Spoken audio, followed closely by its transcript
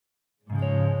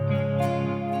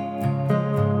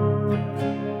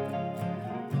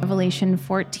Revelation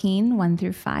 14, 1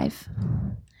 through 5.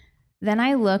 Then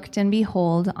I looked, and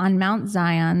behold, on Mount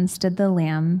Zion stood the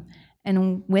Lamb,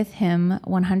 and with him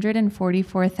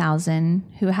 144,000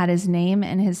 who had his name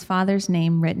and his Father's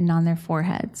name written on their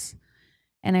foreheads.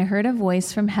 And I heard a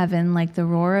voice from heaven like the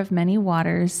roar of many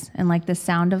waters and like the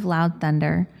sound of loud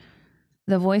thunder.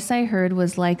 The voice I heard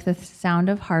was like the sound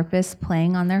of harpists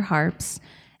playing on their harps,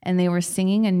 and they were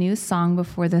singing a new song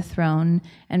before the throne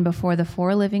and before the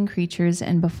four living creatures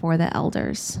and before the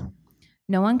elders.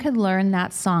 No one could learn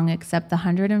that song except the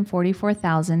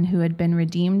 144,000 who had been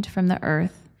redeemed from the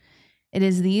earth. It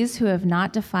is these who have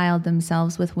not defiled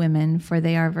themselves with women, for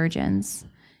they are virgins.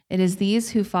 It is these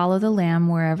who follow the Lamb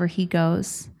wherever he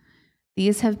goes.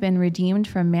 These have been redeemed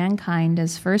from mankind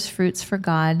as first fruits for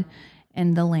God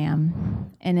and the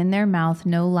Lamb. And in their mouth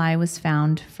no lie was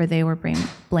found, for they were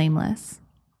blameless.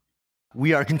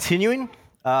 We are continuing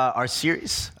our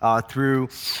series through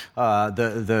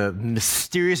the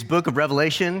mysterious book of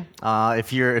Revelation.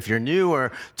 If you're new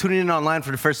or tuning in online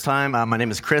for the first time, my name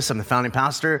is Chris. I'm the founding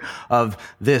pastor of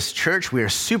this church. We are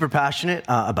super passionate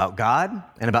about God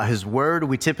and about His Word.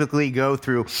 We typically go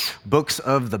through books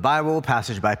of the Bible,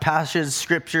 passage by passage,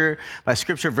 scripture by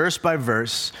scripture, verse by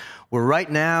verse. We're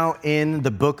right now in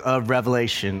the book of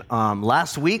Revelation.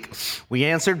 Last week, we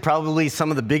answered probably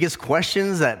some of the biggest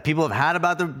questions that people have had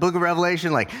about the book of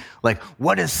Revelation, like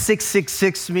what does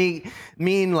 666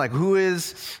 mean? Like who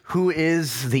is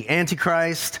the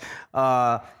Antichrist?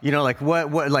 What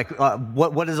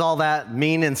does all that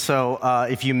mean? And so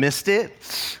if you missed it,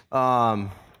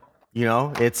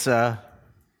 it's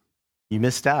you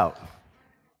missed out.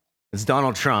 It's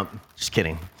Donald Trump. Just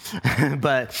kidding,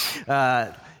 but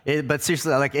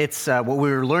seriously, what we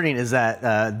were learning is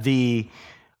that the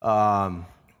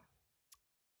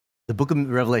book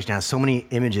of Revelation has so many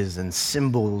images and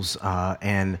symbols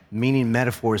and meaning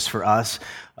metaphors for us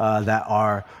and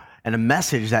a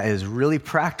message that is really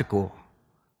practical,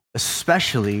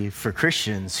 especially for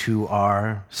Christians who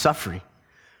are suffering.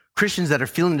 Christians that are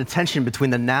feeling the tension between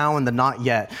the now and the not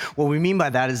yet. What we mean by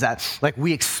that is that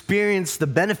we experience the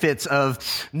benefits of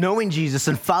knowing Jesus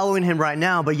and following him right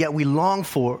now, but yet we long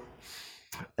for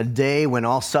a day when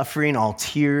all suffering, all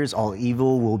tears, all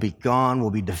evil will be gone, will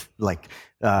be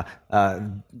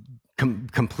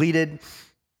completed,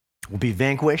 will be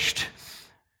vanquished.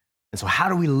 And so how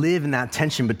do we live in that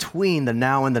tension between the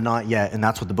now and the not yet? And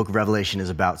that's what the book of Revelation is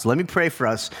about. So let me pray for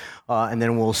us, and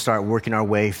then we'll start working our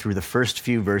way through the first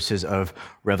few verses of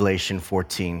Revelation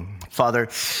 14. Father,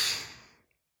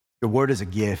 your word is a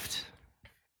gift.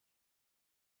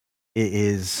 It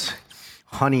is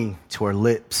honey to our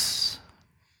lips.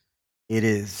 It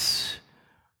is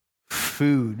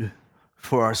food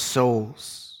for our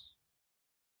souls.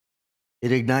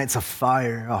 It ignites a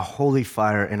fire, a holy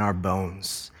fire in our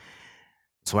bones.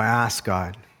 So I ask,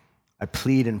 God, I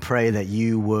plead and pray that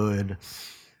you would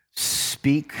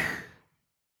speak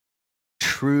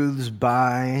truths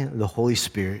by the Holy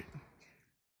Spirit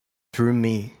through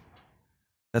me,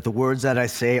 that the words that I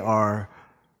say are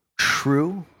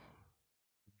true,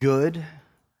 good,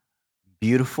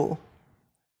 beautiful,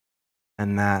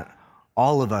 and that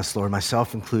all of us, Lord,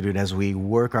 myself included, as we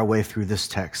work our way through this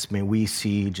text, may we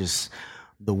see just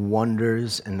the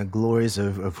wonders and the glories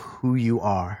of who you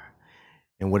are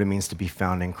and what it means to be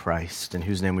found in Christ, in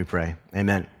whose name we pray.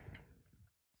 Amen.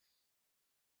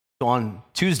 So on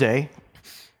Tuesday,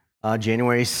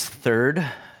 January 3rd,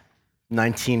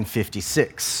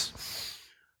 1956,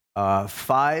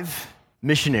 5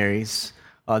 missionaries,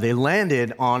 they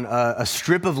landed on a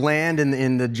strip of land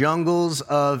in the jungles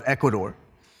of Ecuador.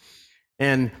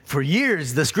 And for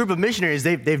years, this group of missionaries,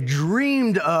 they've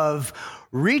dreamed of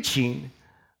reaching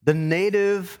the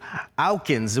native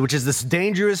Aucans, which is this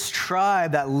dangerous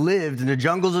tribe that lived in the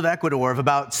jungles of Ecuador of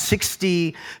about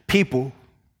 60 people.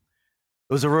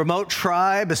 It was a remote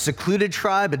tribe, a secluded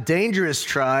tribe, a dangerous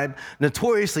tribe,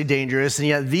 notoriously dangerous, and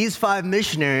yet these 5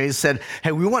 missionaries said,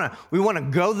 hey, we want to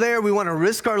go there, we want to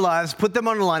risk our lives, put them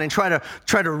on the line, and try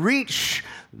to reach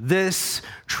this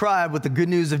tribe with the good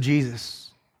news of Jesus.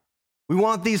 We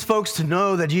want these folks to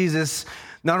know that Jesus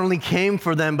not only came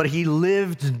for them, but he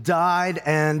lived, died,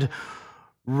 and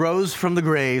rose from the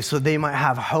grave so they might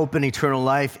have hope and eternal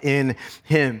life in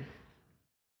him.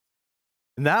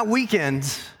 And that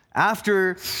weekend,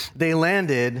 after they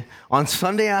landed on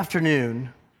Sunday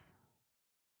afternoon,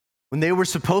 when they were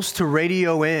supposed to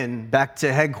radio in back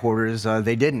to headquarters,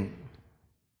 they didn't.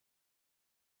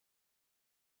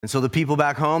 And so the people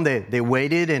back home, they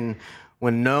waited, and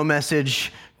when no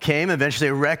message came, eventually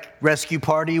a rescue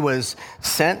party was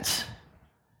sent.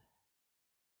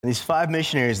 And these 5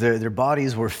 missionaries, their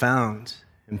bodies were found,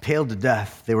 impaled to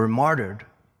death. They were martyred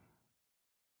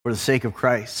for the sake of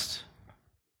Christ.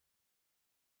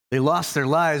 They lost their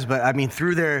lives, but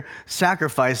through their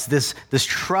sacrifice, this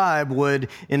tribe would,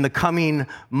 in the coming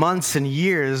months and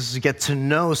years, get to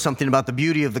know something about the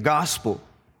beauty of the gospel.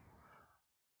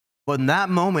 But in that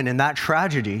moment, in that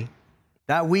tragedy,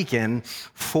 that weekend,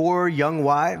 4 young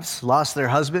wives lost their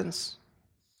husbands,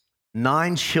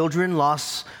 9 children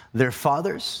lost their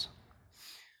fathers.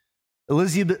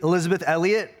 Elizabeth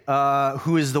Elliot,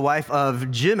 who is the wife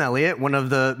of Jim Elliot, one of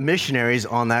the missionaries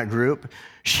on that group,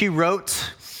 she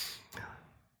wrote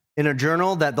in a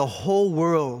journal that the whole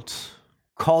world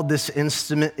called this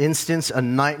instance a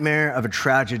nightmare of a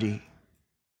tragedy.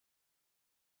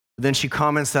 Then she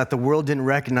comments that the world didn't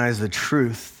recognize the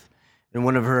truth in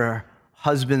one of her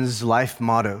husband's life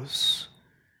mottos,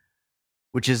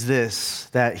 which is this,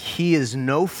 that he is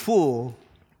no fool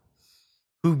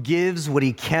who gives what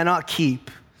he cannot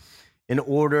keep in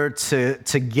order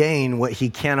to gain what he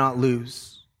cannot lose.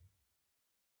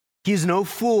 He is no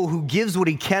fool who gives what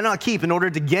he cannot keep in order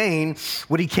to gain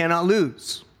what he cannot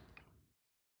lose.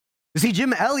 You see,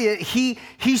 Jim Elliot, he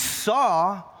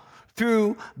saw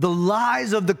through the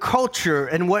lies of the culture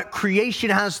and what creation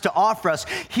has to offer us.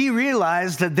 He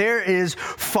realized that there is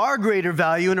far greater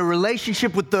value in a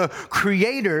relationship with the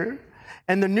Creator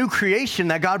and the new creation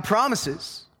that God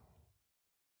promises.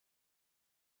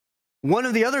 One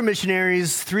of the other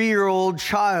missionaries' 3-year-old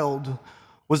child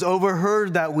was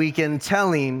overheard that weekend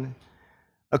telling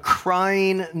a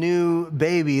crying new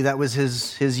baby that was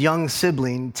his young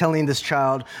sibling, telling this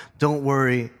child, "Don't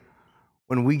worry,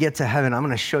 when we get to heaven, I'm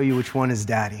going to show you which one is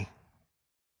daddy."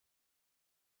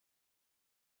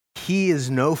 He is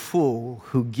no fool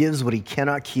who gives what he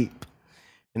cannot keep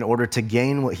in order to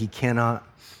gain what he cannot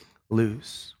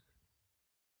lose.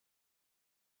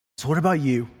 So what about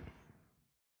you?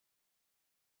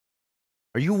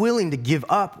 Are you willing to give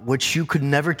up what you could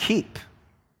never keep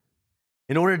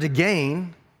in order to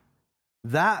gain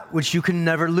that which you can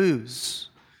never lose?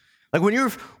 Like when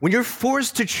you're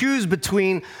forced to choose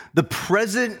between the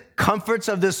present comforts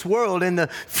of this world and the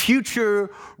future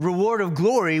reward of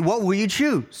glory, what will you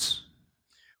choose?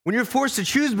 When you're forced to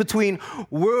choose between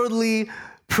worldly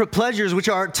pleasures, which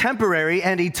are temporary,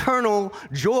 and eternal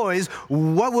joys,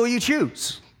 what will you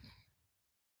choose?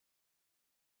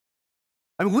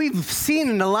 We've seen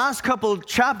in the last couple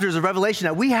chapters of Revelation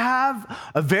that we have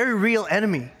a very real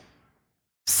enemy,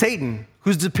 Satan,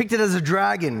 who's depicted as a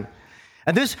dragon.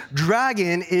 And this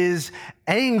dragon is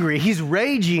angry. He's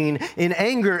raging in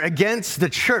anger against the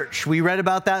church. We read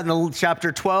about that in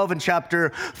chapter 12 and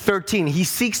chapter 13. He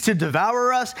seeks to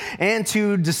devour us and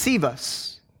to deceive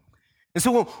us. And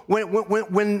so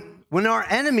when our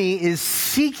enemy is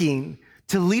seeking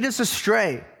to lead us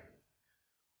astray,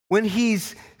 when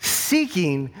he's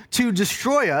seeking to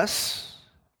destroy us,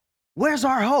 where's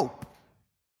our hope?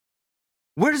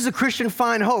 Where does the Christian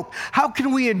find hope? How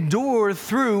can we endure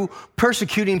through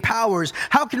persecuting powers?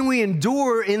 How can we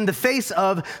endure in the face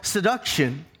of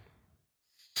seduction?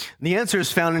 The answer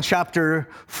is found in chapter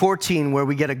 14, where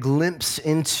we get a glimpse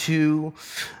into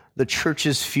the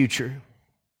church's future.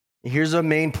 Here's a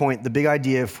main point. The big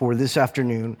idea for this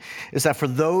afternoon is that for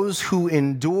those who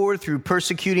endure through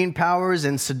persecuting powers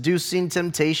and seducing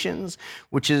temptations,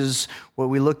 which is what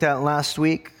we looked at last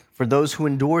week, for those who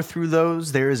endure through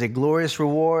those, there is a glorious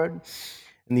reward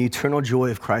and the eternal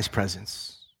joy of Christ's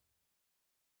presence.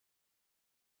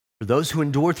 For those who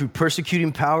endure through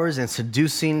persecuting powers and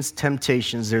seducing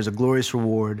temptations, there's a glorious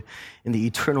reward in the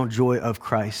eternal joy of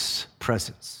Christ's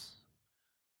presence.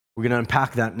 We're going to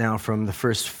unpack that now from the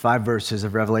first 5 verses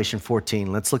of Revelation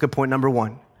 14. Let's look at point number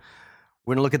 1. We're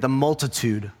going to look at the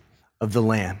multitude of the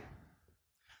Lamb.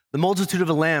 The multitude of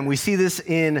the Lamb. We see this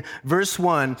in verse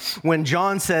 1 when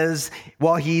John says,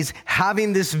 while he's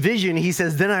having this vision, he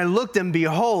says, "Then I looked and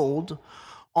behold,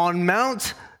 on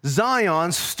Mount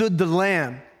Zion stood the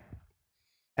Lamb,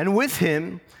 and with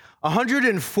him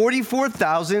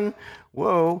 144,000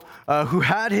 who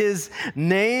had his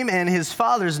name and his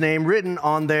father's name written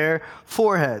on their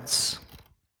foreheads."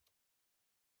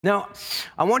 Now,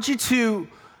 I want you to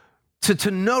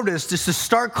notice just a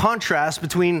stark contrast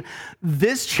between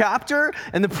this chapter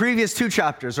and the previous 2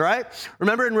 chapters, all right?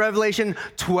 Remember in Revelation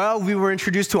 12, we were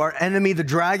introduced to our enemy, the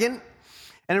dragon.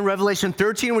 And in Revelation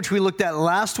 13, which we looked at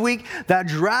last week, that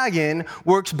dragon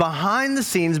works behind the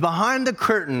scenes, behind the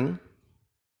curtain,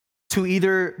 to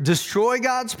either destroy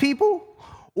God's people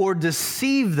or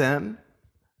deceive them.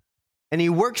 And he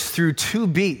works through 2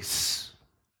 beasts,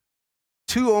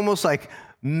 2 almost like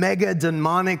mega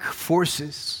demonic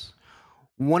forces.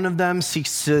 One of them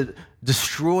seeks to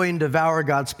destroy and devour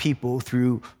God's people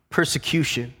through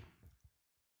persecution.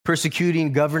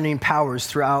 persecuting governing powers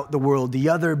throughout the world. The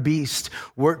other beast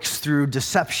works through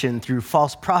deception, through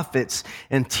false prophets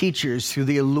and teachers, through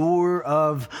the allure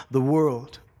of the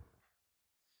world.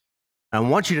 I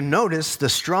want you to notice the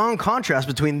strong contrast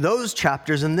between those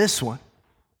chapters and this one.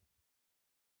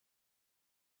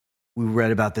 We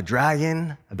read about the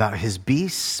dragon, about his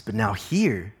beasts, but now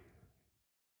here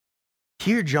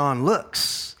John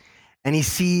looks and he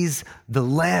sees the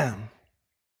Lamb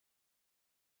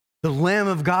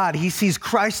of God. He sees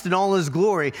Christ in all his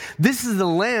glory. This is the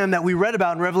Lamb that we read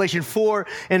about in Revelation 4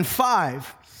 and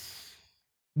 5.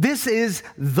 This is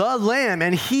the Lamb,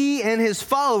 and he and his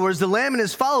followers, the Lamb and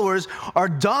his followers, are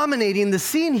dominating the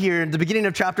scene here at the beginning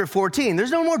of chapter 14.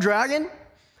 There's no more dragon.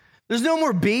 There's no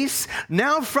more beasts.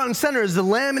 Now front and center is the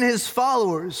Lamb and his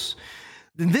followers.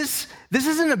 This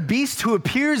isn't a beast who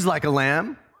appears like a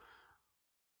lamb,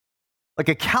 like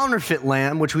a counterfeit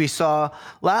lamb, which we saw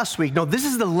last week. No, this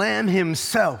is the Lamb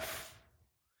himself.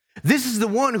 This is the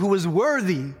one who was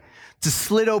worthy to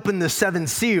slit open the 7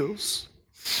 seals.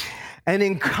 And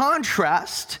in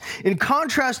contrast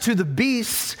to the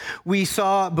beasts we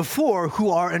saw before, who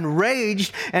are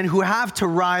enraged and who have to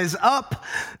rise up,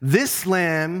 this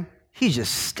Lamb, he's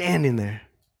just standing there.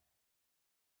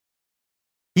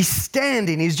 He's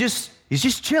standing, he's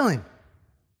just chilling,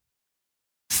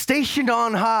 stationed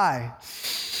on high.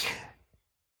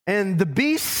 And the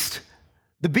beasts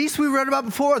we read about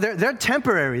before, they're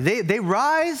temporary. They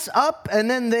rise up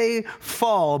and then they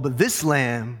fall. But this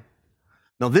Lamb,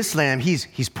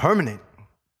 he's permanent.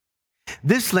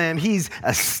 This Lamb, he's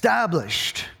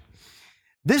established.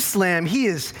 This Lamb, he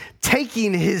is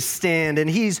taking his stand and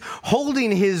he's holding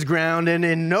his ground, and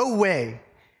in no way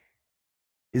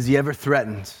is he ever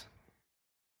threatened.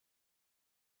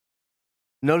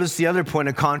 Notice the other point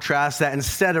of contrast, that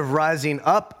instead of rising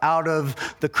up out of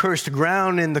the cursed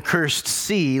ground in the cursed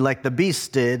sea like the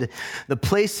beast did, the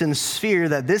place and sphere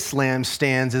that this Lamb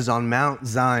stands is on Mount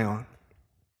Zion.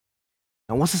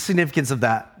 Now, what's the significance of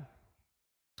that?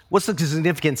 What's the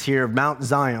significance here of Mount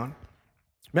Zion?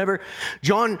 Remember,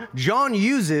 John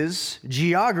uses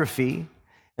geography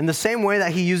in the same way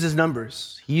that he uses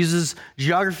numbers. He uses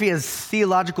geography as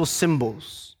theological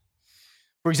symbols.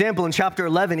 For example, in chapter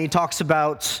 11, he talks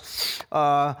about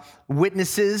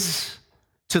witnesses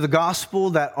to the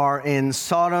gospel that are in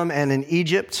Sodom and in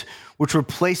Egypt, which were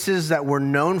places that were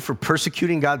known for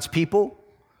persecuting God's people.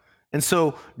 And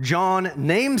so John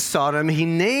names Sodom, he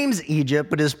names Egypt,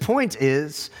 but his point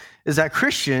is that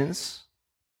Christians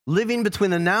living between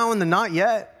the now and the not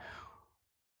yet,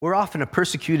 we're often a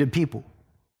persecuted people.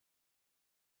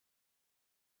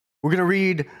 We're going to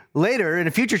read later in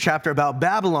a future chapter about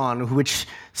Babylon, which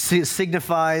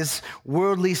signifies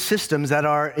worldly systems that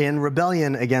are in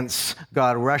rebellion against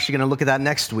God. We're actually going to look at that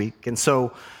next week. And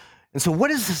so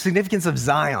what is the significance of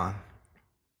Zion?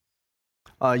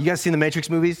 You guys seen the Matrix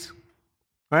movies?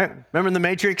 Right? Remember in the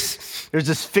Matrix, there's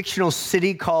this fictional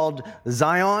city called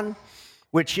Zion,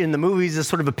 which in the movies is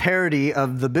sort of a parody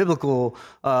of the biblical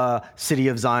city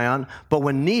of Zion. But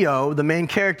when Neo, the main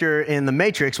character in the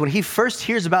Matrix, when he first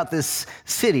hears about this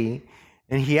city,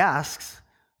 and he asks,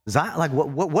 Zion, like,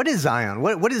 what is Zion?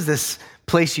 What is this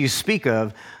place you speak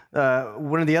of?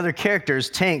 One of the other characters,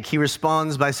 Tank, he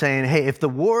responds by saying, hey, if the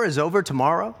war is over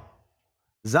tomorrow,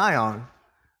 Zion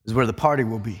is where the party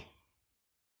will be.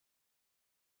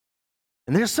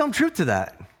 And there's some truth to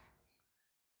that.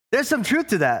 There's some truth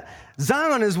to that.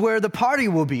 Zion is where the party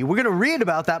will be. We're going to read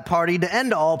about that party to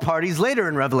end all parties later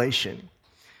in Revelation.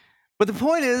 But the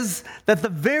point is that the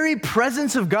very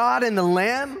presence of God and the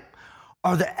Lamb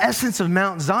are the essence of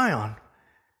Mount Zion.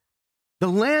 The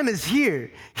Lamb is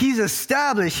here. He's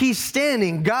established. He's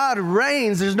standing. God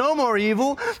reigns. There's no more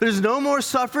evil. There's no more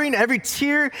suffering. Every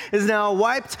tear is now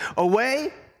wiped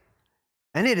away.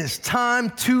 And it is time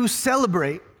to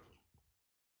celebrate.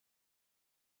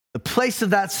 The place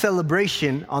of that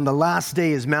celebration on the last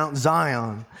day is Mount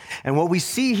Zion. And what we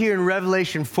see here in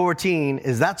Revelation 14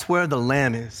 is that's where the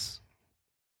Lamb is.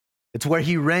 It's where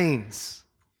he reigns.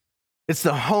 It's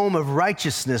the home of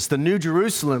righteousness, the New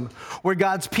Jerusalem, where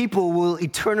God's people will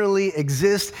eternally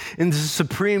exist in the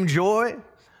supreme joy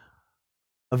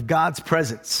of God's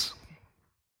presence.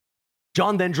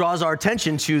 John then draws our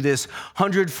attention to this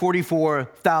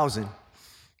 144,000. All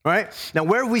right? Now,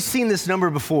 where have we seen this number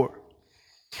before?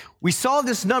 We saw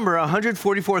this number,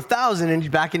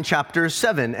 144,000, back in chapter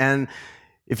 7. And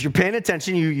if you're paying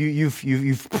attention,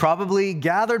 you've probably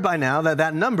gathered by now that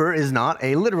that number is not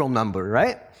a literal number,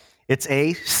 right? It's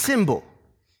a symbol.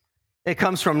 It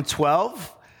comes from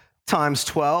 12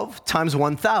 times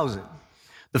 1,000.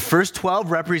 The first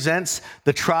 12 represents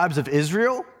the tribes of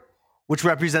Israel, which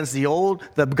represents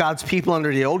God's people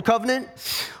under the old covenant.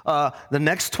 The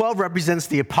next 12 represents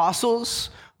the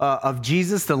apostles of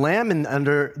Jesus, the Lamb, and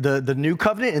under the new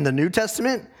covenant in the New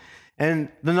Testament. And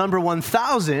the number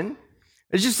 1,000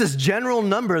 is just this general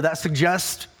number that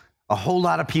suggests a whole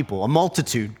lot of people, a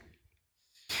multitude.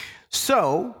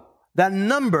 So that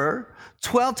number,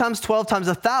 12 times 12 times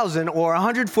 1,000, or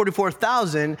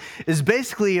 144,000, is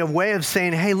basically a way of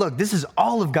saying, hey, look, this is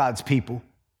all of God's people.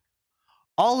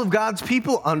 All of God's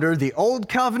people under the old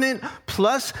covenant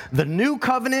plus the new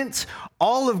covenant,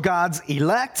 all of God's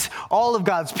elect, all of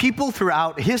God's people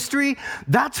throughout history.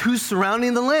 That's who's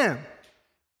surrounding the Lamb.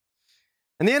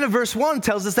 And the end of verse 1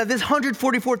 tells us that this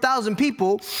 144,000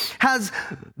 people has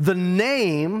the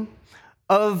name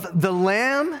of the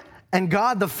Lamb and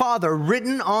God the Father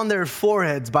written on their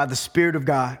foreheads by the Spirit of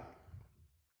God.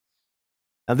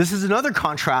 Now, this is another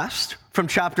contrast from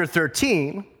chapter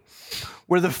 13,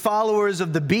 where the followers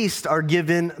of the beast are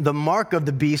given the mark of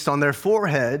the beast on their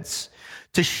foreheads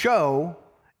to show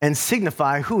and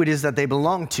signify who it is that they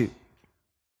belong to.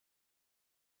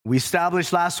 We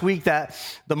established last week that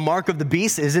the mark of the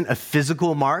beast isn't a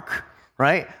physical mark,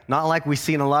 right? Not like we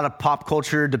see in a lot of pop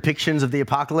culture depictions of the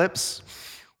apocalypse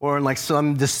or in like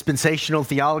some dispensational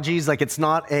theologies. Like it's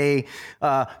not a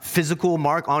physical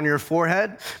mark on your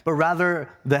forehead, but rather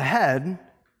the head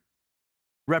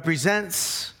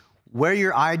represents where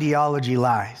your ideology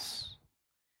lies.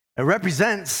 It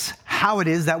represents how it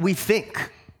is that we think.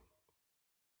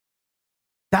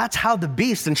 That's how the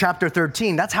beast in chapter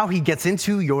 13, that's how he gets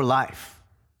into your life.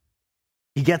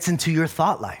 He gets into your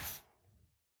thought life.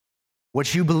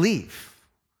 What you believe,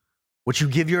 what you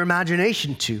give your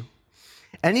imagination to.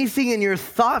 Anything in your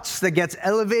thoughts that gets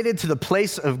elevated to the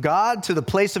place of God, to the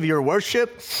place of your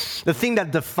worship, the thing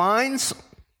that defines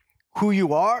who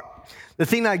you are, the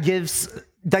thing that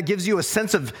gives you a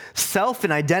sense of self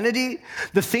and identity,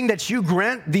 the thing that you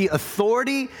grant the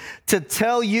authority to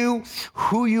tell you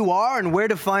who you are and where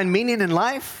to find meaning in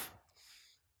life,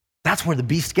 that's where the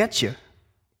beast gets you.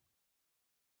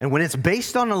 And when it's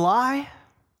based on a lie,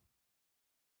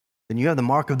 then you have the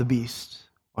mark of the beast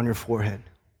on your forehead.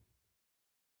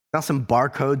 Not some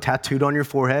barcode tattooed on your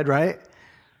forehead, right?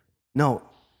 No,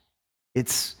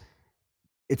 it's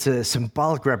a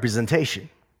symbolic representation.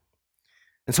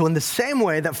 And so in the same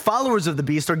way that followers of the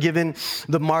beast are given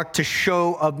the mark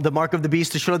of the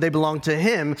beast to show they belong to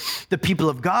him, the people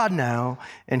of God now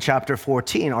in chapter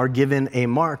 14 are given a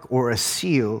mark or a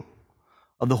seal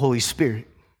of the Holy Spirit.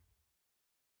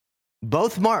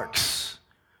 Both marks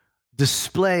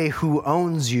display who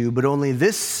owns you, but only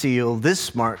this seal,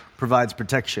 this mark, provides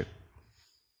protection.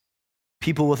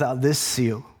 People without this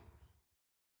seal,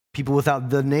 people without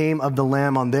the name of the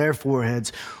Lamb on their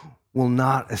foreheads, will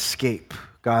not escape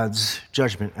God's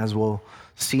judgment, as we'll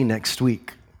see next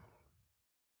week.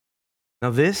 Now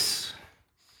this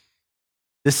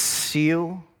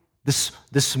seal,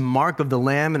 this mark of the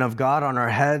Lamb and of God on our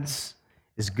heads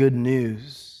is good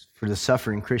news for the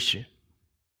suffering Christian.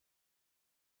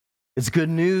 It's good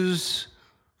news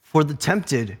for the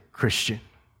tempted Christian,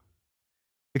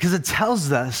 because it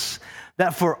tells us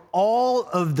that for all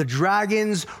of the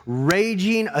dragon's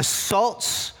raging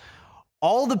assaults,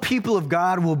 all the people of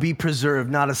God will be preserved.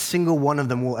 Not a single one of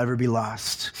them will ever be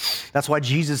lost. That's why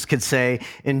Jesus could say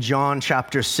in John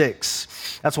chapter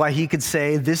 6, that's why he could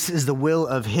say, this is the will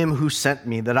of him who sent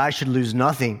me, that I should lose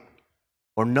nothing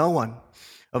or no one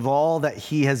of all that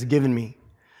he has given me,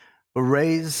 but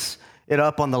raise it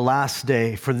up on the last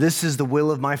day. For this is the will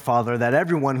of my Father, that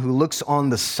everyone who looks on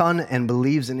the Son and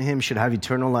believes in him should have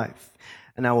eternal life,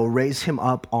 and I will raise him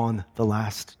up on the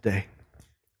last day.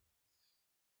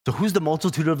 So who's the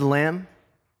multitude of the Lamb?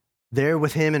 There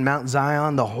with him in Mount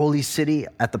Zion, the holy city,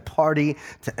 at the party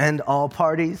to end all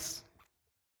parties.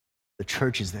 The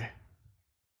church is there.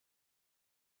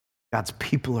 God's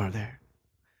people are there.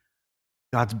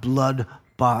 God's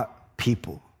blood-bought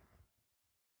people.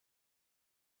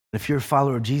 If you're a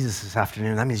follower of Jesus this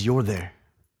afternoon, that means you're there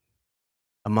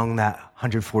among that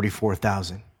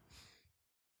 144,000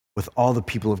 with all the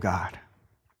people of God.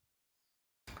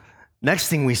 Next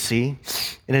thing we see,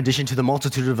 in addition to the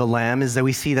multitude of the Lamb, is that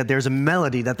we see that there's a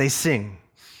melody that they sing.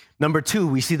 Number 2,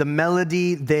 we see the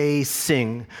melody they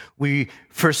sing. We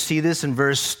first see this in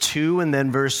verse 2 and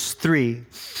then verse 3.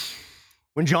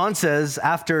 When John says,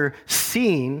 after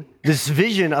seeing this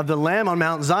vision of the Lamb on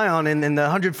Mount Zion and the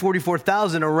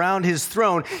 144,000 around his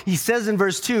throne, he says in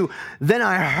verse 2, then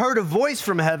I heard a voice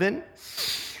from heaven,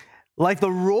 like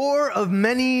the roar of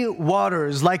many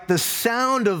waters, like the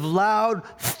sound of loud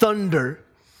thunder.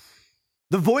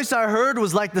 The voice I heard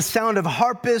was like the sound of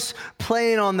harpists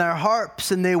playing on their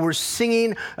harps, and they were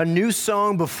singing a new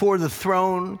song before the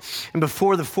throne and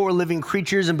before the four living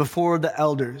creatures and before the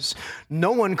elders.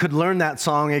 No one could learn that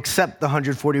song except the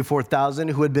 144,000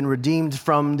 who had been redeemed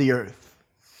from the earth.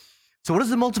 So what is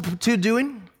the multitude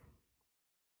doing?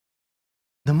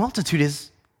 The multitude is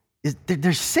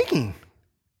they're singing.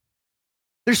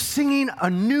 They're singing a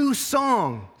new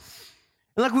song.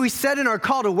 And like we said in our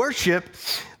call to worship,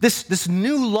 this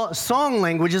new song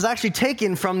language is actually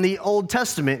taken from the Old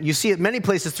Testament. You see it many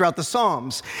places throughout the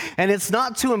Psalms. And it's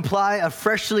not to imply a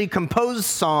freshly composed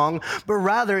song, but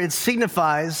rather it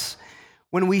signifies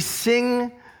when we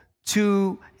sing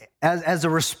as a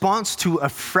response to a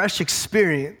fresh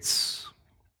experience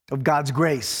of God's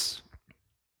grace.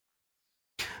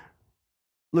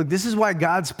 Look, this is why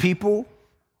God's people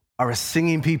are a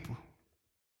singing people.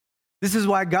 This is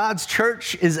why God's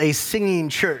church is a singing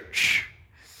church.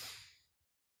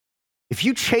 If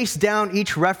you chase down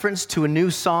each reference to a new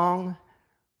song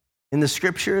in the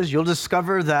scriptures, you'll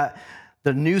discover that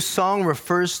the new song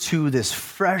refers to this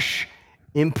fresh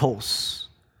impulse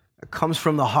that comes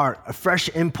from the heart, a fresh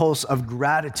impulse of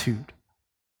gratitude,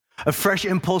 a fresh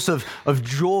impulse of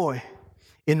joy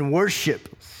in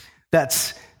worship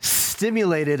that's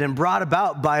stimulated and brought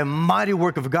about by a mighty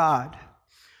work of God.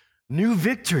 New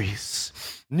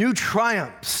victories, new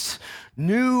triumphs,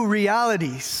 new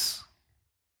realities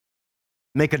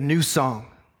make a new song.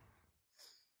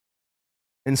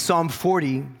 In Psalm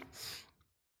 40,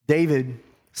 David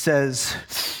says,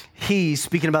 he,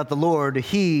 speaking about the Lord,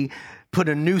 he put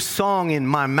a new song in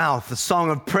my mouth, a song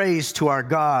of praise to our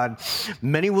God.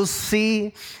 Many will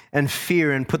see and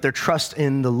fear and put their trust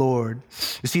in the Lord.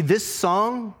 You see, this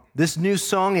song, this new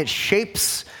song, it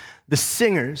shapes the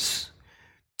singers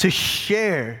to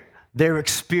share their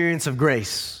experience of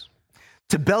grace,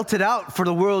 to belt it out for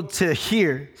the world to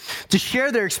hear, to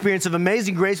share their experience of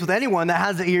amazing grace with anyone that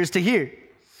has the ears to hear.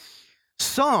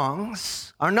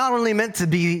 Songs are not only meant to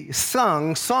be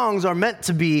sung, songs are meant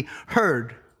to be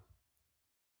heard.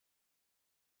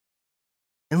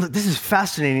 And look, this is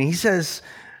fascinating.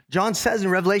 John says in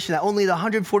Revelation that only the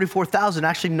 144,000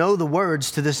 actually know the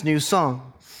words to this new song.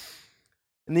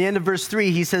 In the end of verse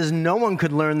 3, he says, no one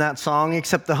could learn that song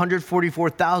except the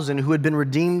 144,000 who had been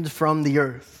redeemed from the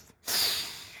earth.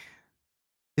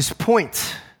 His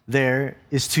point there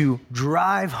is to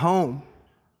drive home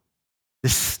the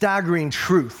staggering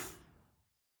truth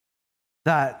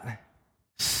that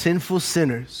sinful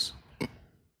sinners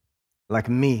like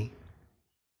me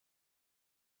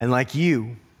and like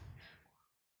you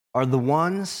are the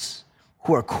ones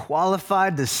who are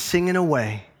qualified to sing in a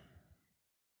way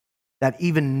that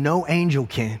even no angel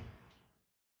can.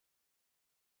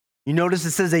 You notice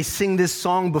it says they sing this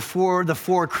song before the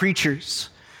four creatures,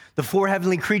 the four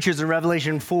heavenly creatures in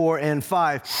Revelation 4 and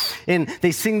 5. And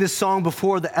they sing this song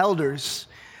before the elders.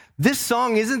 This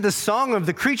song isn't the song of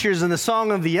the creatures and the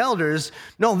song of the elders.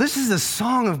 No, this is the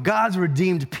song of God's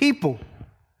redeemed people.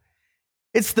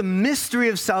 It's the mystery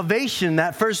of salvation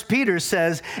that 1 Peter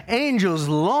says angels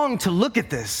long to look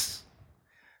at this.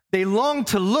 They long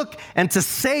to look and to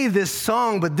say this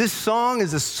song, but this song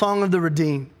is a song of the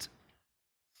redeemed.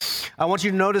 I want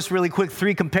you to notice really quick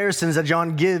 3 comparisons that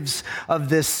John gives of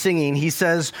this singing. He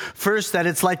says, first, that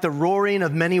it's like the roaring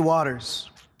of many waters.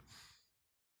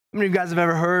 How many of you guys have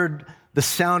ever heard the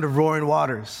sound of roaring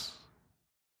waters?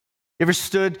 You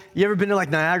ever been to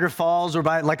like Niagara Falls or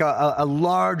by like a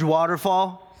large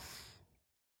waterfall?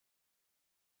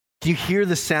 Do you hear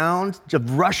the sound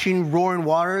of rushing, roaring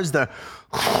waters, the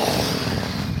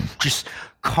just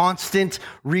constant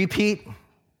repeat?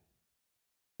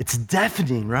 It's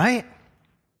deafening, right?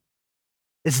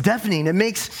 It's deafening. It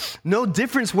makes no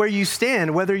difference where you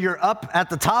stand, whether you're up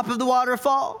at the top of the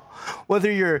waterfall,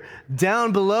 whether you're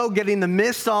down below getting the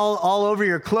mist all over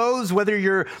your clothes, whether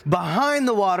you're behind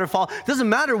the waterfall. It doesn't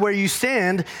matter where you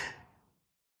stand.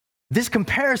 This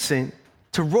comparison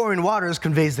to roaring waters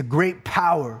conveys the great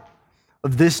power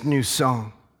of this new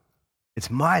song. It's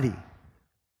mighty.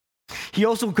 He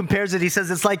also compares it, he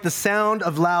says it's like the sound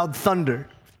of loud thunder.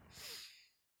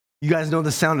 You guys know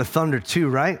the sound of thunder too,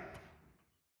 right?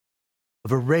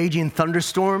 Of a raging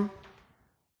thunderstorm.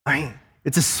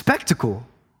 It's a spectacle.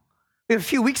 A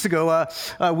few weeks ago,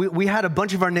 we had a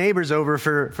bunch of our neighbors over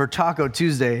for Taco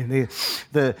Tuesday.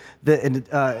 If you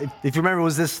remember, it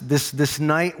was this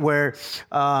night where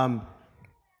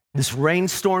this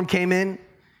rainstorm came in.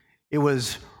 It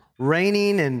was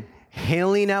raining and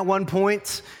hailing at one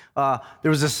point. There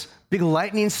was this big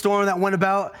lightning storm that went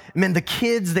about. Man, the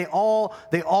kids, they all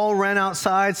ran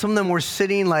outside. Some of them were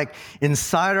sitting like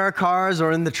inside our cars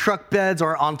or in the truck beds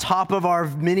or on top of our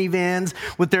minivans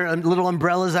with their little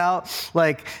umbrellas out.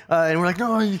 And we're like,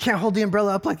 no, you can't hold the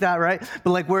umbrella up like that, right?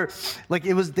 But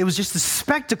it was just a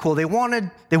spectacle. They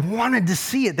wanted to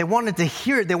see it. They wanted to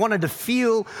hear it. They wanted to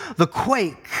feel the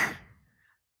quake.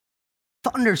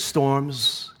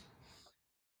 Thunderstorms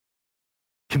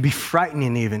can be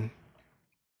frightening even.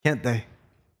 Can't they?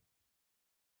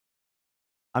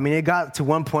 I mean, it got to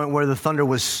one point where the thunder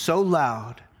was so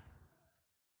loud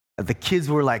that the kids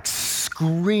were like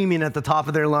screaming at the top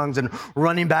of their lungs and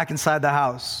running back inside the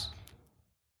house.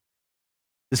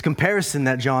 This comparison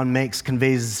that John makes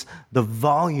conveys the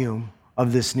volume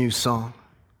of this new song.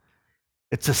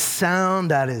 It's a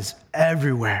sound that is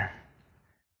everywhere,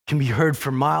 can be heard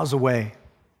from miles away.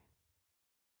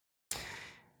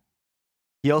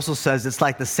 He also says it's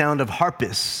like the sound of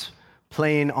harpists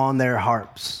playing on their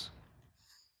harps.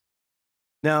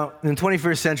 Now, in the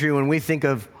 21st century, when we think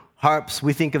of harps,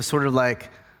 we think of sort of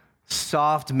like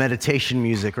soft meditation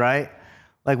music, right?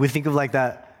 Like we think of like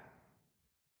that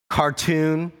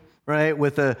cartoon, right,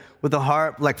 with a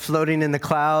harp like floating in the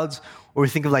clouds, or we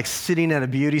think of like sitting at a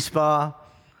beauty spa.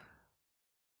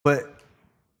 But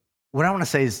what I want to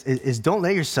say is don't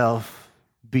let yourself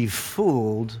be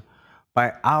fooled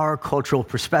by our cultural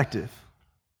perspective.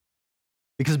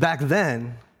 Because back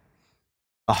then,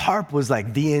 a harp was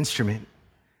like the instrument.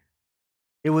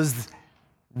 It was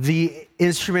the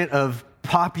instrument of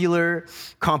popular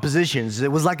compositions.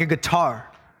 It was like a guitar.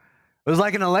 It was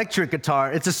like an electric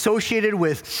guitar. It's associated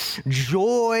with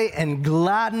joy and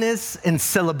gladness and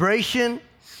celebration.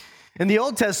 In the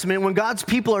Old Testament, when God's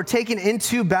people are taken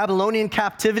into Babylonian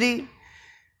captivity,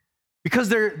 because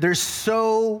they're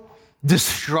so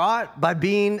distraught by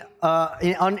being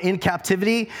in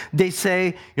captivity, they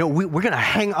say, we're going to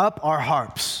hang up our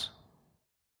harps.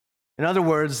 In other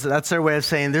words, that's their way of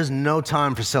saying there's no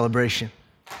time for celebration.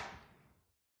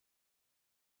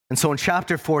 And so in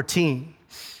chapter 14,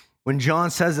 when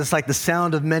John says it's like the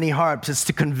sound of many harps, it's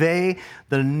to convey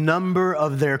the number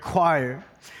of their choir.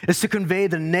 It's to convey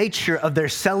the nature of their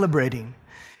celebrating.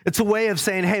 It's a way of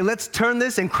saying, hey, let's turn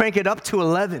this and crank it up to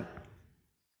 11.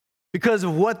 Because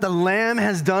of what the Lamb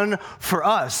has done for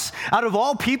us. Out of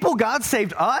all people, God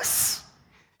saved us.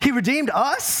 He redeemed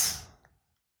us.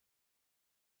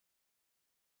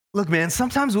 Look, man,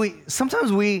 sometimes we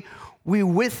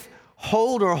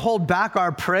withhold or hold back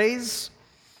our praise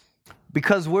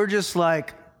because we're just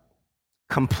like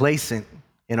complacent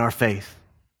in our faith.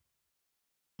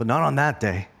 But not on that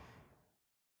day.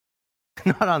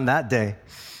 Not on that day.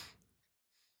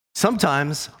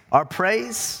 Sometimes our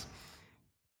praise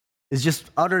is just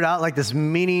uttered out like this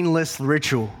meaningless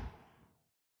ritual.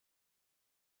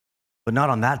 But not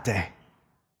on that day.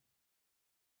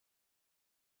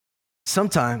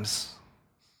 Sometimes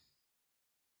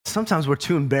we're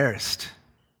too embarrassed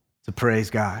to praise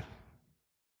God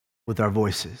with our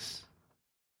voices.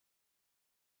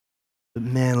 But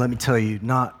man, let me tell you,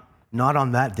 not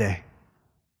on that day.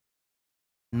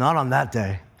 Not on that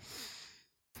day.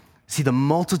 See, the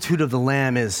multitude of the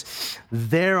Lamb is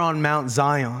there on Mount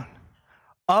Zion,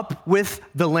 up with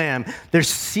the Lamb. They're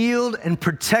sealed and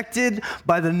protected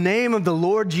by the name of the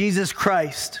Lord Jesus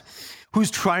Christ,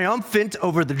 who's triumphant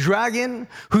over the dragon,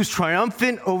 who's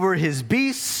triumphant over his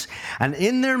beasts, and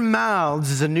in their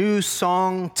mouths is a new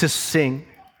song to sing.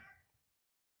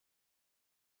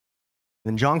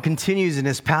 Then John continues in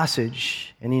his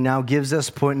passage, and he now gives us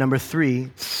point number 3,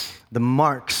 the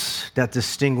marks that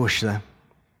distinguish them.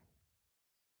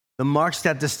 The marks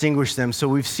that distinguish them. So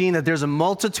we've seen that there's a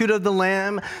multitude of the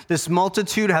Lamb. This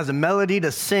multitude has a melody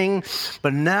to sing,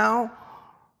 but now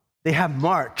they have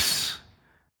marks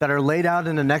that are laid out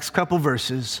in the next couple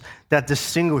verses that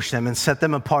distinguish them and set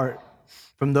them apart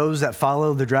from those that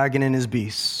follow the dragon and his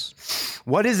beasts.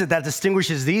 What is it that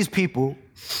distinguishes these people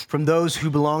from those who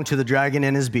belong to the dragon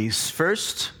and his beasts?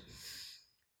 First,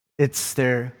 it's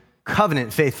their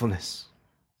covenant faithfulness.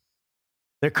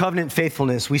 Their covenant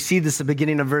faithfulness. We see this at the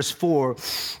beginning of verse 4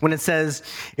 when it says,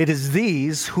 "It is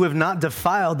these who have not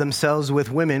defiled themselves with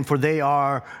women, for they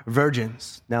are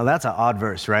virgins." Now that's an odd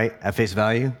verse, right? At face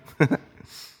value.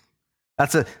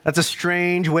 That's a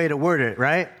strange way to word it,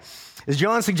 right? Is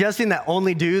John suggesting that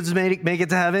only dudes make it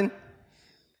to heaven?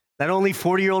 That only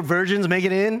 40-year-old virgins make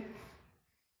it in?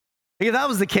 If that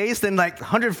was the case, then like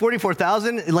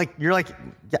 144,000, you're like,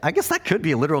 yeah, I guess that could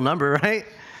be a literal number, right?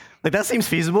 Like that seems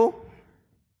feasible.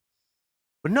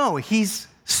 But no, he's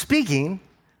speaking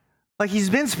like he's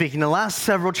been speaking the last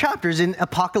several chapters in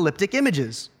apocalyptic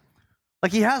images.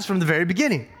 like he has from the very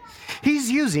beginning. He's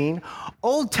using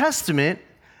Old Testament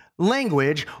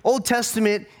language, Old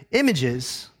Testament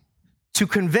images to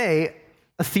convey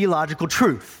a theological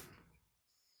truth.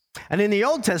 And in the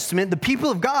Old Testament, the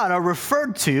people of God are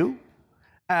referred to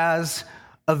as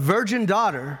a virgin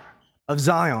daughter of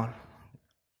Zion.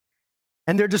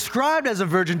 And they're described as a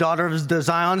virgin daughter of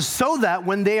Zion so that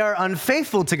when they are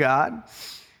unfaithful to God,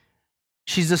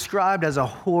 she's described as a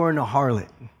whore and a harlot.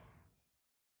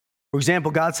 For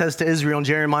example, God says to Israel in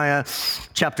Jeremiah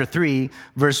chapter 3,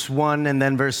 verse 1 and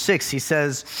then verse 6, he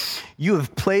says, "You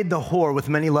have played the whore with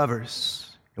many lovers.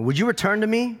 And would you return to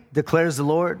me, declares the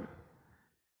Lord?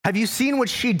 Have you seen what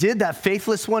she did, that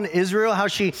faithless one, Israel, how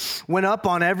she went up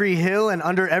on every hill and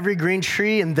under every green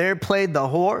tree and there played the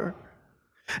whore?"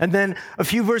 And then a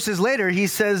few verses later, he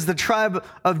says the tribe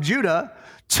of Judah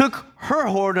took her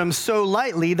whoredom so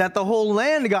lightly that the whole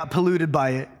land got polluted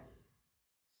by it.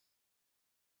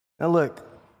 Now look,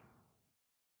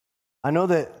 I know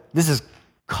that this is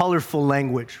colorful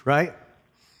language, right?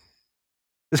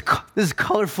 This is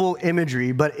colorful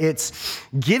imagery, but it's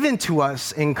given to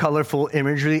us in colorful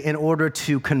imagery in order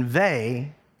to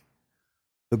convey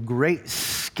the great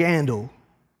scandal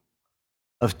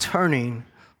of turning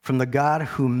from the God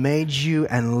who made you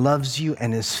and loves you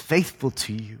and is faithful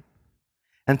to you,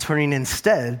 and turning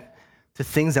instead to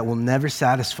things that will never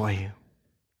satisfy you,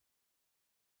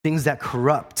 things that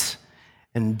corrupt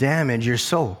and damage your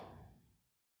soul,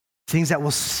 things that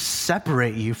will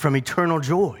separate you from eternal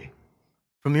joy,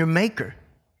 from your Maker.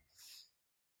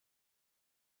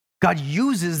 God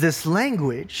uses this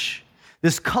language,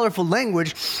 this colorful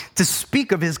language, to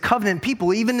speak of his covenant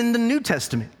people, even in the New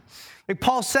Testament. Like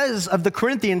Paul says of the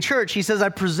Corinthian church, he says, "I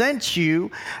present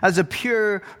you as a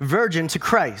pure virgin to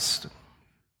Christ."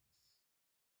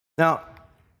 Now,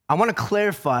 I want to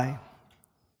clarify,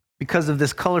 because of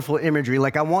this colorful imagery,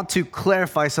 I want to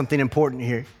clarify something important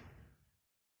here.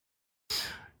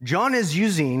 John is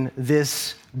using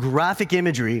this graphic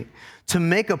imagery to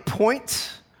make a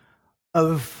point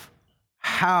of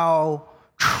how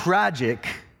tragic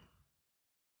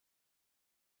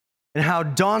and how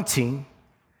daunting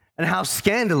and how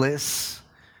scandalous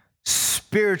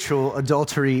spiritual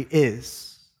adultery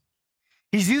is.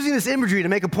 He's using this imagery to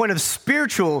make a point of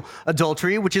spiritual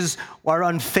adultery, which is our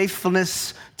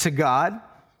unfaithfulness to God,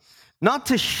 not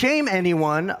to shame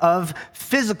anyone of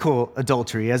physical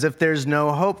adultery, as if there's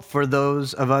no hope for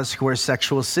those of us who are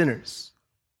sexual sinners.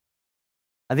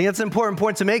 I think that's an important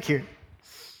point to make here.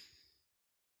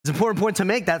 It's an important point to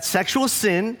make that sexual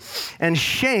sin and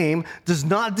shame does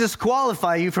not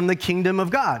disqualify you from the kingdom of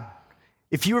God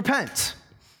if you repent,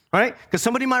 right? Because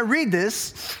somebody might read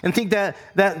this and think that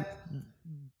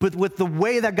but with the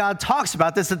way that God talks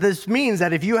about this, that this means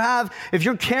that if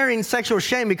you're carrying sexual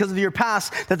shame because of your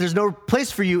past, that there's no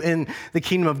place for you in the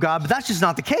kingdom of God. But that's just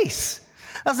not the case.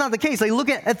 That's not the case. Look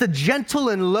at the gentle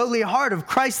and lowly heart of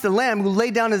Christ the Lamb, who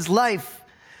laid down his life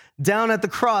down at the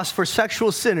cross for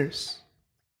sexual sinners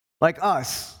like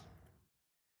us.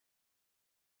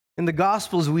 In the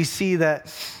Gospels, we see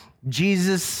that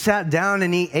Jesus sat down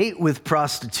and he ate with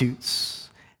prostitutes,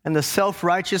 and the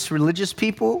self-righteous religious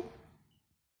people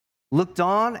looked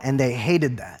on and they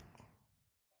hated that.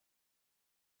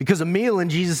 Because a meal in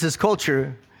Jesus'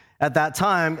 culture at that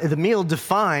time, the meal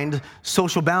defined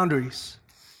social boundaries.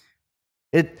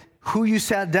 Who you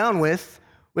sat down with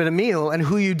a meal and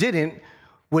who you didn't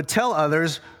would tell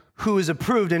others who is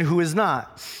approved and who is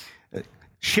not.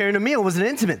 Sharing a meal was an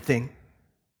intimate thing.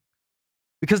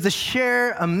 Because to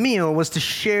share a meal was to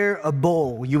share a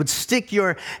bowl. You would stick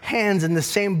your hands in the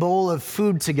same bowl of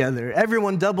food together.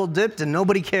 Everyone double dipped and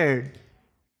nobody cared. It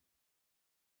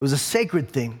was a sacred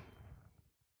thing.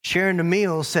 Sharing a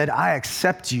meal said, "I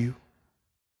accept you,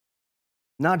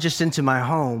 not just into my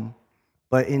home,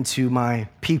 but into my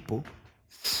people."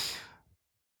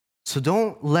 So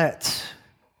don't let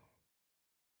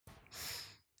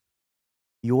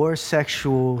your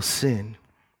sexual sin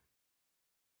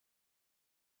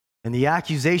and the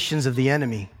accusations of the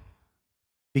enemy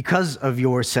because of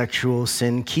your sexual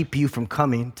sin keep you from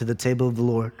coming to the table of the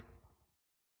Lord.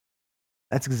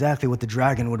 That's exactly what the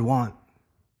dragon would want.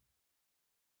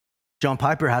 John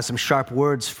Piper has some sharp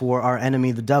words for our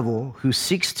enemy, the devil, who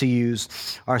seeks to use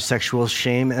our sexual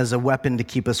shame as a weapon to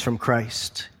keep us from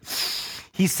Christ.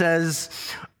 He says,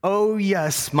 "Oh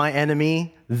yes, my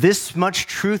enemy, this much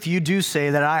truth you do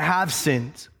say, that I have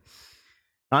sinned.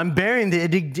 I'm bearing the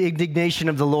indignation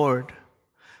of the Lord.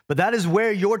 But that is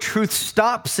where your truth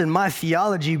stops and my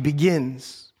theology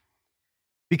begins.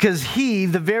 Because he,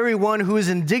 the very one who is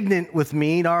indignant with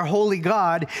me, our holy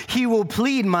God, he will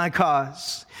plead my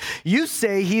cause. You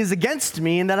say he is against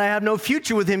me and that I have no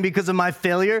future with him because of my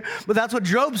failure, but that's what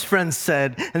Job's friends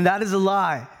said, and that is a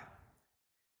lie.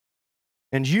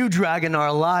 And you, dragon, are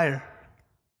a liar.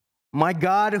 My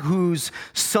God, whose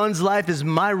son's life is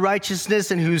my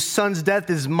righteousness and whose son's death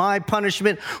is my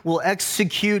punishment, will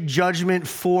execute judgment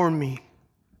for me.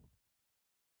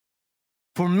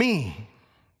 For me.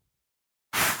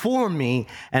 For me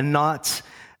and not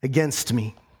against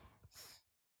me.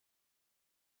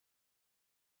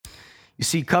 You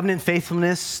see, covenant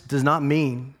faithfulness does not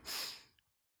mean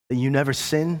that you never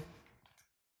sin.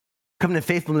 Covenant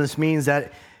faithfulness means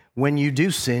that when you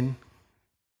do sin,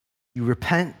 you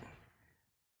repent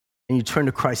and you turn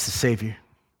to Christ the Savior.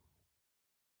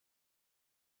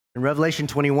 In Revelation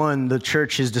 21, the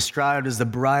church is described as the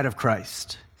bride of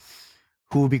Christ,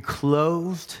 who will be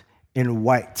clothed in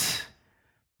white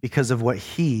because of what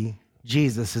he,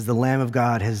 Jesus, as the Lamb of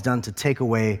God, has done to take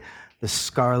away the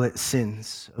scarlet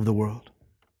sins of the world.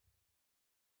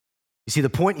 You see, the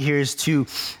point here is to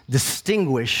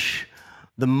distinguish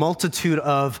the multitude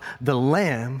of the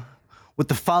Lamb with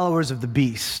the followers of the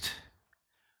beast.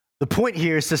 The point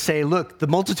here is to say, look, the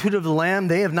multitude of the Lamb,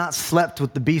 they have not slept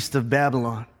with the beast of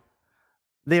Babylon.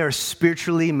 They are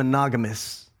spiritually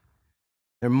monogamous.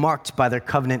 They're marked by their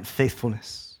covenant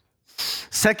faithfulness.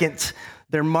 Second,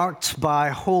 they're marked by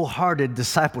wholehearted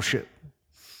discipleship.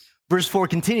 Verse 4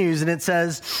 continues and it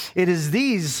says, it is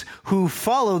these who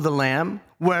follow the Lamb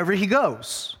wherever he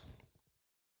goes.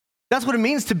 That's what it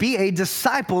means to be a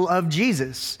disciple of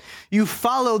Jesus. You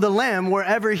follow the Lamb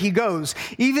wherever he goes,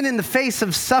 even in the face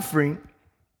of suffering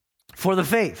for the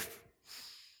faith.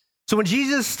 So when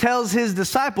Jesus tells his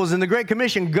disciples in the Great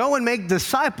Commission, go and make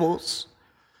disciples,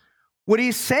 what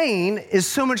he's saying is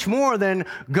so much more than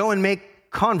go and make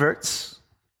converts.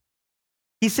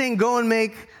 He's saying go and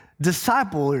make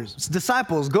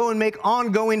disciples, go and make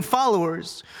ongoing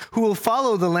followers who will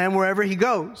follow the Lamb wherever he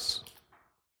goes.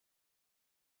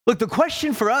 Look, the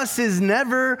question for us is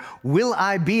never, will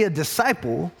I be a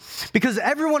disciple? Because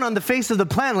everyone on the face of the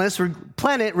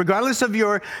planet, regardless of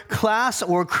your class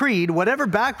or creed, whatever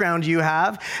background you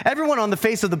have, everyone on the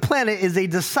face of the planet is a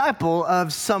disciple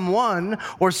of someone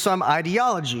or some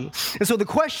ideology. And so the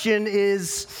question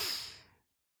is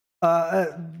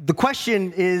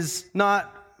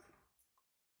not,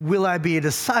 will I be a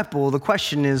disciple? The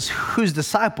question is, whose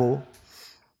disciple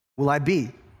will I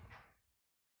be?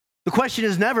 The question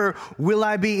is never, will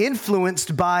I be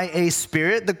influenced by a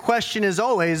spirit? The question is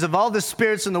always, of all the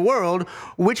spirits in the world,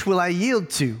 which will I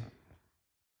yield to?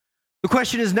 The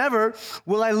question is never,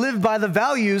 will I live by the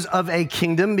values of a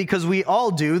kingdom? Because we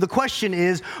all do. The question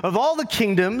is, of all the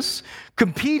kingdoms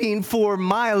competing for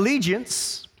my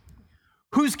allegiance,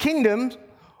 whose kingdom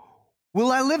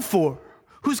will I live for?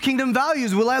 Whose kingdom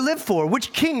values will I live for?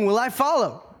 Which king will I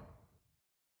follow?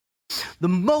 The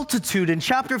multitude in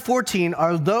chapter 14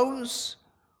 are those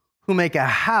who make a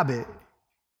habit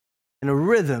and a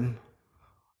rhythm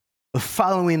of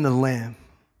following the Lamb,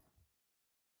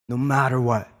 no matter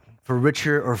what, for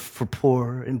richer or for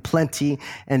poor, in plenty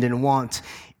and in want.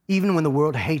 Even when the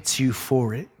world hates you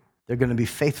for it, they're going to be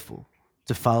faithful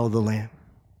to follow the Lamb.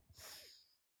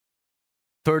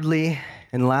 Thirdly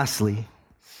and lastly,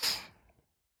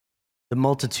 the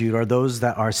multitude are those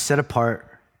that are set apart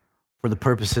for the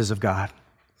purposes of God.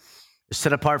 They're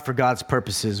set apart for God's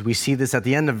purposes. We see this at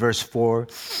the end of verse 4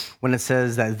 when it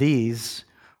says that these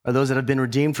are those that have been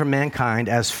redeemed from mankind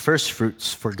as first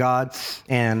fruits for God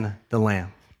and the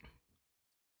Lamb.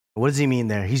 What does he mean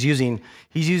there? He's using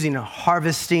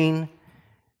harvesting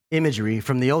imagery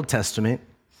from the Old Testament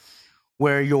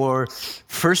where your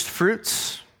first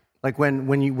fruits, like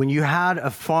when you had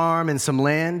a farm and some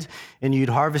land and you'd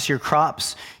harvest your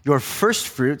crops, your first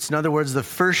fruits, in other words, the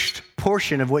first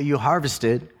portion of what you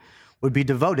harvested would be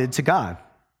devoted to God.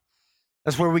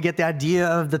 That's where we get the idea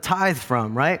of the tithe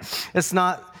from, right? It's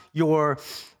not your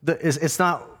last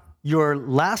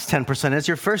 10%, it's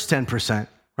your first 10%,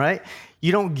 right?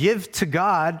 You don't give to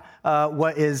God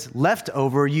what is left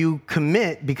over. You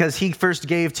commit because he first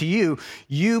gave to you.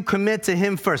 You commit to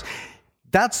him first.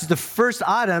 That's the first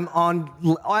item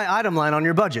line on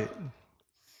your budget.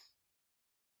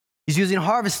 He's using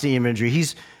harvesting imagery.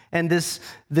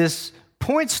 This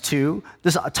points to,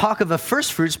 this talk of the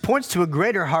first fruits points to a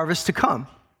greater harvest to come.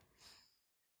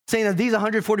 Saying that these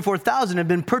 144,000 have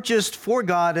been purchased for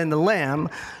God and the Lamb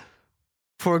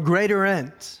for a greater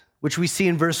end, which we see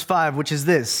in verse 5, which is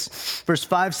this. Verse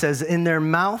 5 says, in their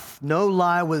mouth no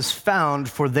lie was found,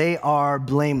 for they are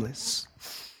blameless.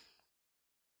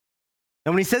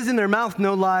 And when he says in their mouth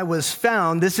no lie was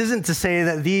found, this isn't to say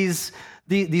that these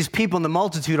people in the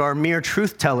multitude are mere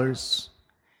truth tellers.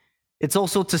 It's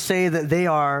also to say that they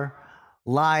are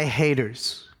lie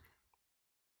haters.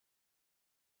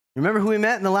 Remember who we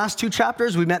met in the last 2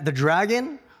 chapters? We met the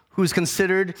dragon, who's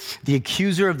considered the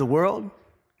accuser of the world.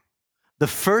 The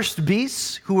first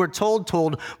beasts who were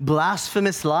told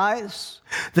blasphemous lies.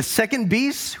 The second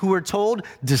beasts who were told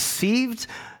deceived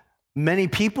many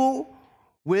people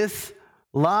with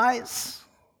lies.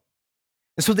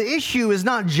 And so the issue is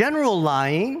not general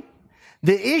lying.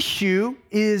 The issue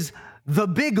is the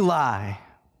big lie.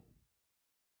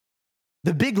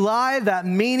 The big lie that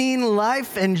meaning,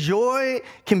 life, and joy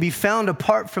can be found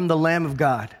apart from the Lamb of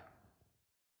God.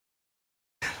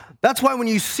 That's why when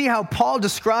you see how Paul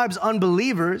describes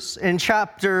unbelievers in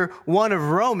chapter 1 of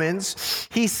Romans,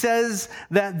 he says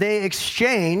that they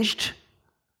exchanged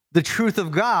the truth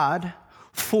of God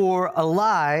for a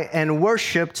lie and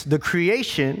worshiped the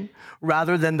creation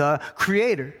rather than the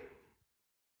Creator.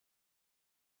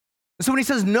 So when he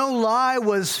says no lie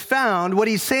was found, what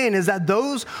he's saying is that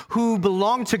those who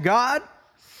belong to God,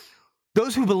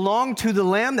 those who belong to the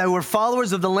Lamb, that were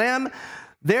followers of the Lamb,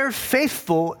 they're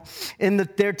faithful in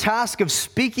their task of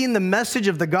speaking the message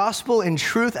of the gospel in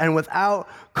truth and without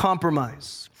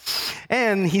compromise.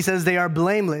 And he says they are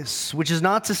blameless, which is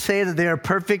not to say that they are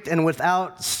perfect and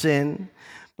without sin,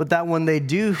 but that when they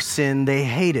do sin, they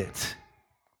hate it.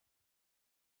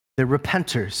 They're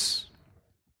repenters.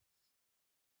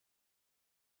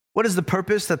 What is the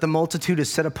purpose that the multitude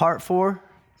is set apart for?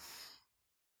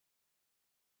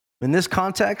 In this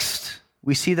context,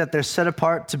 we see that they're set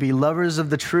apart to be lovers of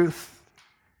the truth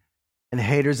and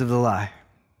haters of the lie.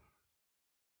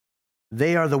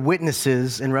 They are the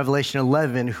witnesses in Revelation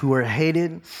 11 who are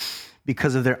hated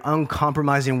because of their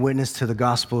uncompromising witness to the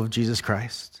gospel of Jesus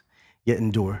Christ, yet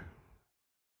endure.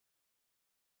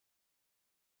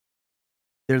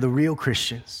 They're the real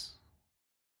Christians,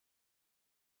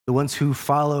 the ones who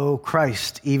follow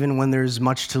Christ even when there's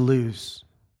much to lose,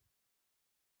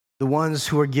 the ones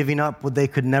who are giving up what they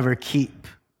could never keep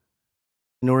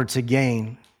in order to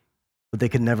gain what they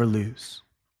could never lose.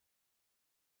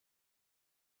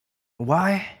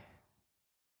 Why?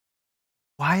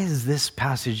 Why is this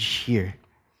passage here?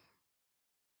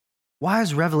 Why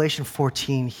is Revelation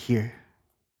 14 here?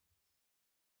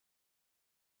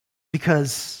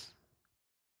 Because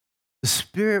the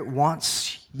Spirit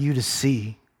wants you to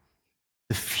see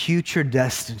the future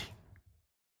destiny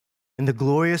and the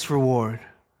glorious reward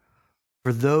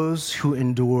for those who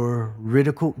endure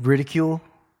ridicule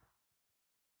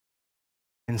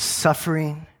and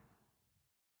suffering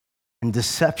and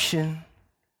deception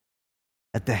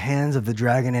at the hands of the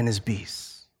dragon and his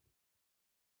beasts.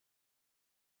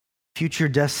 Future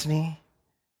destiny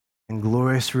and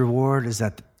glorious reward is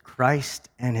that Christ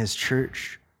and his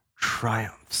church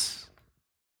triumphs.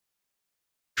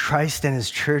 Christ and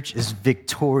his church is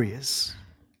victorious,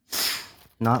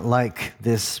 not like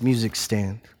this music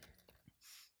stand.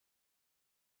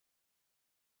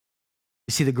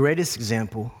 You see, the greatest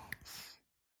example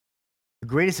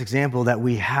that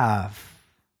we have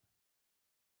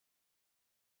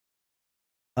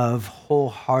of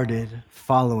wholehearted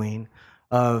following,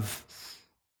 of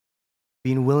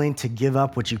being willing to give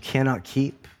up what you cannot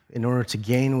keep in order to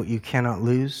gain what you cannot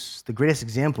lose, the greatest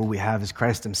example we have is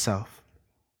Christ himself.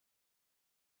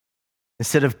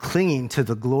 Instead of clinging to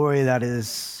the glory that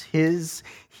is his,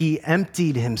 he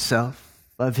emptied himself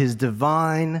of his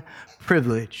divine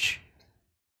privilege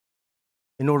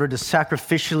in order to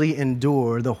sacrificially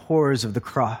endure the horrors of the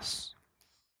cross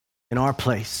in our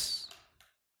place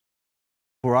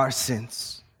for our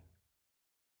sins.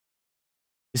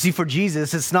 You see, for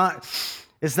Jesus, it's not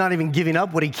even giving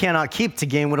up what he cannot keep to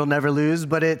gain what he'll never lose,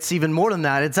 but it's even more than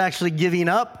that. It's actually giving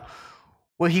up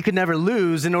what he could never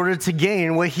lose in order to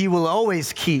gain what he will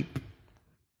always keep.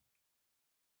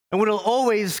 And what he'll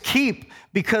always keep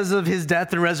because of his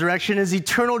death and resurrection is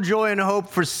eternal joy and hope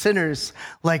for sinners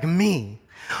like me.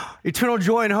 Eternal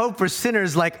joy and hope for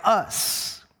sinners like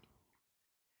us.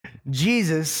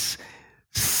 Jesus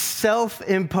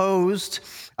self-imposed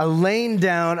a laying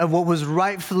down of what was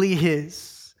rightfully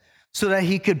his so that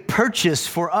he could purchase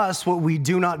for us what we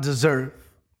do not deserve.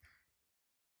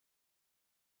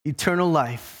 Eternal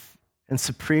life and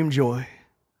supreme joy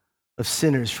of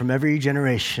sinners from every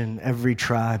generation, every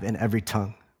tribe, and every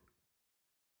tongue.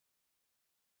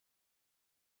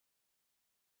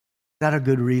 Is that a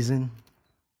good reason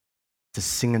to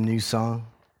sing a new song?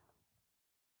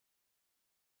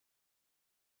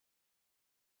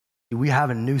 We have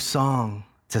a new song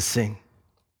to sing.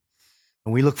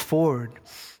 And we look forward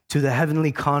to the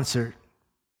heavenly concert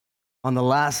on the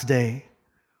last day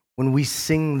when we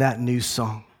sing that new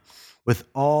song with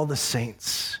all the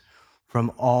saints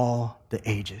from all the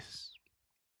ages.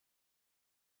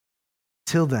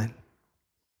 Till then,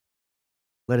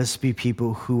 let us be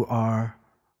people who are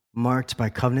marked by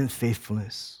covenant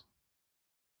faithfulness,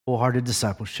 wholehearted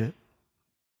discipleship,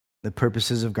 the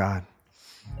purposes of God,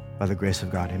 by the grace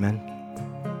of God. Amen.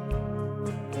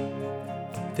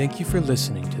 Thank you for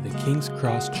listening to the King's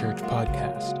Cross Church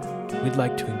podcast. We'd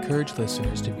like to encourage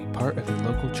listeners to be part of a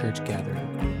local church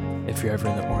gathering. If you're ever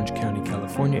in the Orange County,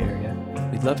 California area,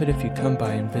 we'd love it if you come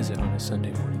by and visit on a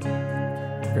Sunday morning.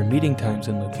 For meeting times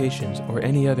and locations or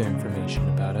any other information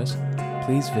about us,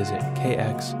 please visit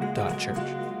kx.church.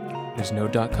 There's no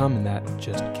 .com in that,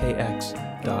 just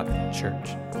kx.church.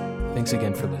 Thanks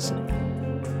again for listening.